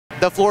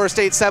The Florida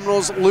State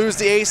Seminoles lose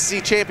the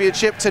ACC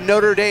championship to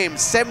Notre Dame,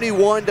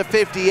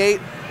 71-58.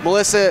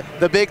 Melissa,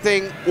 the big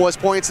thing was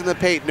points in the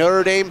paint.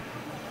 Notre Dame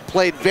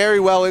played very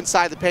well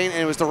inside the paint,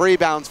 and it was the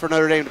rebounds for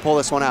Notre Dame to pull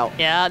this one out.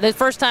 Yeah, the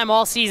first time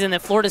all season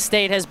that Florida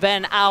State has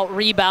been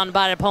out-rebounded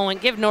by an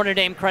opponent. Give Notre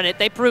Dame credit.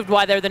 They proved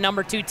why they're the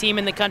 #2 team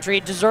in the country,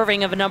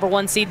 deserving of a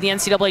 #1 seed in the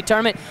NCAA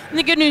tournament. And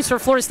the good news for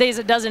Florida State is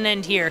it doesn't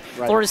end here.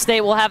 Right. Florida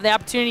State will have the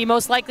opportunity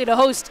most likely to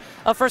host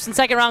a first and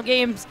second round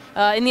games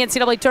in the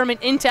NCAA tournament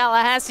in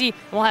Tallahassee.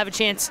 And we'll have a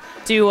chance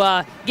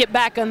to get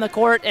back on the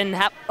court and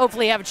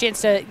hopefully have a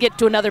chance to get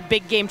to another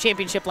big game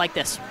championship like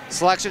this.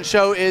 Selection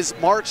show is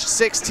March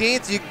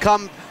 16th. You can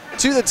come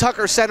to the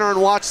Tucker Center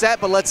and watch that,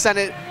 but let's send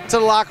it to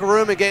the locker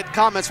room and get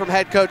comments from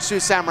head coach Sue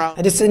Samrow.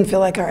 I just didn't feel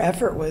like our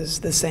effort was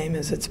the same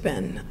as it's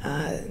been.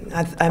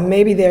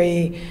 Maybe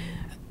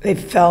they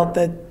felt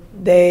that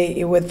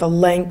with the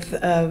length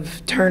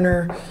of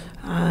Turner,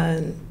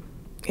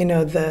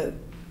 the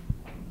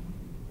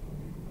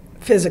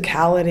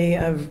physicality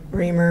of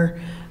Reamer,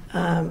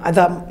 I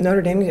thought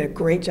Notre Dame did a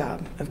great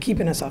job of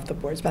keeping us off the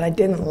boards, but I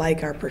didn't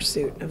like our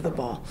pursuit of the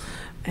ball.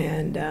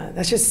 And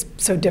that's just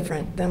so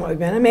different than what we've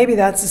been. And maybe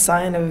that's a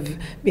sign of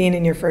being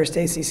in your first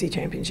ACC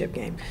championship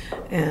game.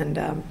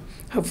 And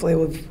hopefully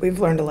we've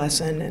learned a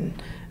lesson,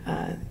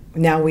 and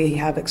now we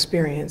have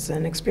experience,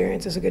 and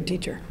experience is a good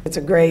teacher. It's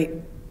a great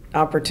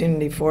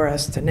opportunity for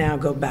us to now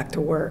go back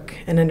to work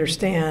and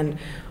understand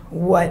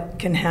what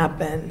can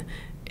happen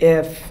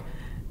if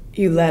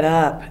you let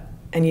up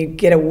and you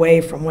get away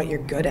from what you're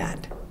good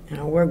at.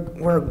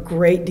 We're a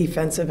great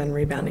defensive and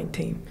rebounding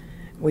team.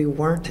 We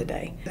weren't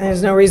today.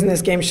 There's no reason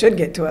this game should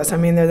get to us. I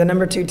mean, they're the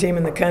 #2 team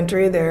in the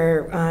country.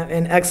 They're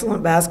an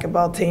excellent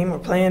basketball team. We're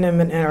playing them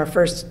in our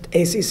first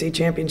ACC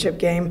championship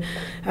game.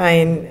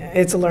 I mean,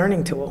 it's a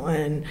learning tool,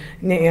 and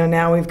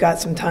now we've got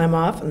some time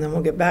off, and then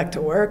we'll get back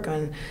to work.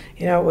 And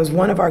it was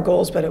one of our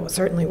goals, but it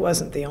certainly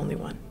wasn't the only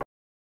one.